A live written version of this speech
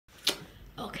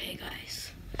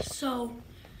So,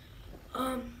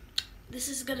 this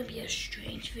is gonna be a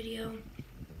strange video.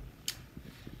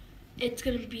 It's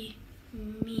gonna be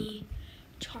me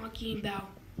talking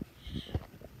about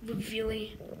revealing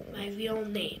my real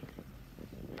name.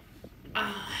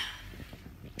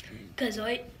 Cause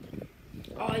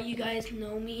all you guys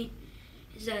know me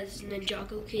is as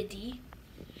Ninjago Kid D.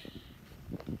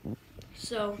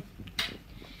 So,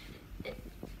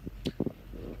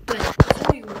 but there's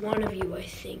only one of you, I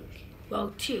think,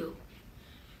 well, two,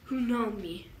 who know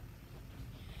me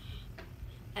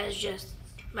as just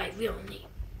my real name.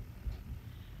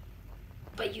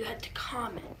 But you had to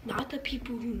comment, not the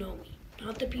people who know me.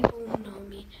 Not the people who know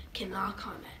me cannot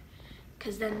comment,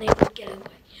 because then they would get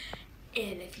away.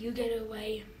 And if you get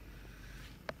away,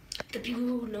 the people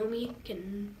who know me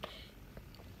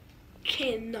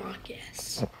cannot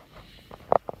guess.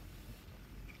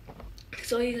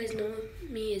 So all you guys know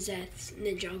me is as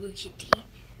Ninjago Kid D.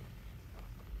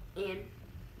 And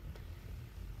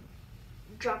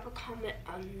drop a comment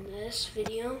on this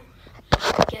video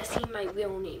guessing my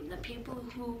real name. The people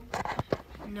who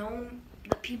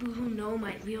know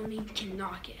my real name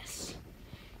cannot guess.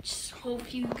 Just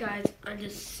hope you guys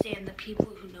understand the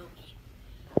people who know me.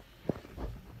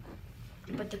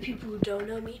 But the people who don't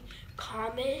know me,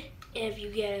 comment, and if you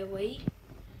get away,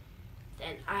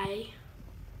 then I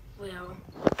will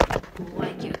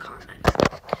like your comment.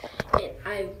 And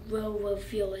I will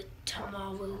reveal it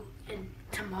tomorrow in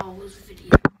tomorrow's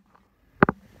video.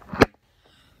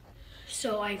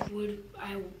 So I will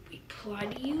reply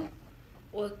to you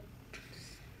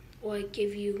or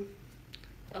give you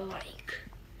a like.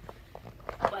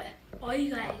 But all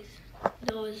you guys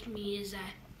know as me is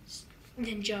that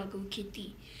Ninjago Kid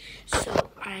D. So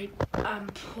I'm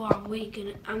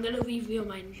gonna reveal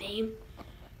my name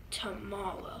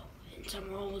tomorrow in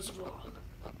tomorrow's vlog.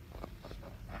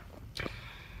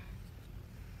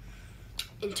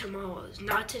 In tomorrow's,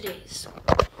 not today's.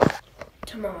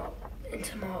 Tomorrow, in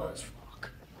tomorrow's vlog.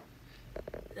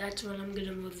 That's when I'm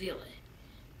gonna reveal it.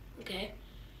 Okay?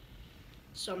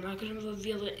 So I'm not gonna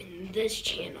reveal it in this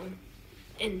channel,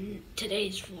 in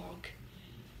today's vlog,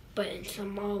 but in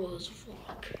tomorrow's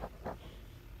vlog.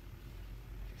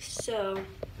 So,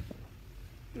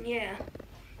 yeah.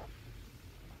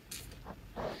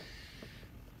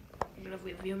 I'm gonna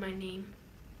reveal my name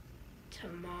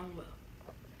tomorrow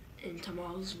in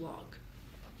tomorrow's vlog.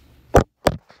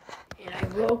 And I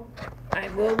will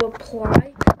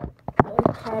reply or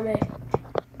comment.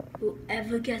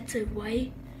 Whoever gets it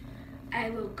right, I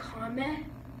will comment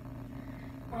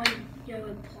on your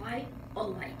reply or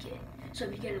like it. So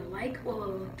if you get a like or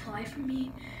a reply from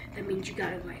me, that means you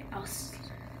got it right.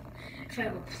 If I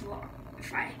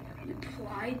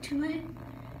reply to it,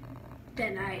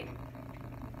 then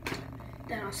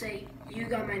I'll say you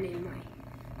got my name right.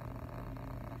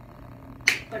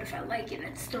 But if I like it,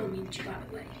 that still means you got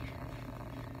it right.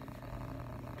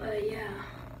 But yeah,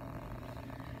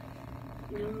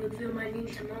 I'm gonna reveal my name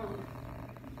tomorrow.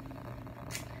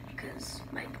 Because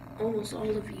like almost all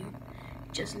of you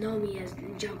just know me as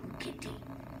Ninjago Kid D.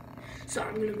 So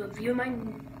I'm gonna reveal my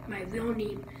real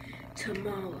name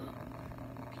tomorrow.